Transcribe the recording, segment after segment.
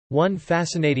One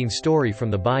fascinating story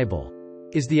from the Bible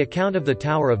is the account of the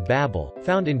Tower of Babel,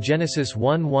 found in Genesis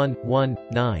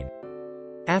 1:1-9.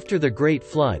 After the Great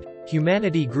Flood,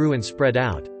 humanity grew and spread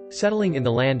out, settling in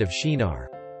the land of Shinar.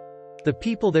 The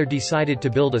people there decided to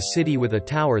build a city with a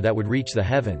tower that would reach the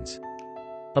heavens,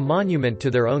 a monument to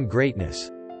their own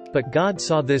greatness. But God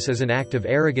saw this as an act of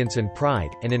arrogance and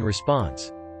pride, and in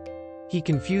response, He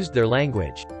confused their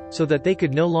language, so that they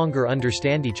could no longer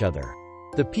understand each other.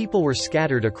 The people were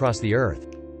scattered across the earth,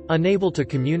 unable to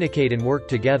communicate and work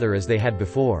together as they had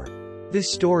before.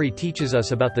 This story teaches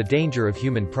us about the danger of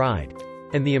human pride,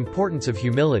 and the importance of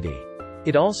humility.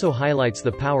 It also highlights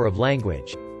the power of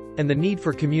language, and the need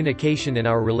for communication in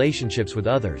our relationships with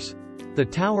others. The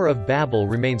Tower of Babel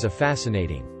remains a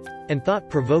fascinating and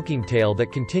thought-provoking tale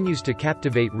that continues to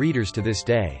captivate readers to this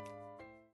day.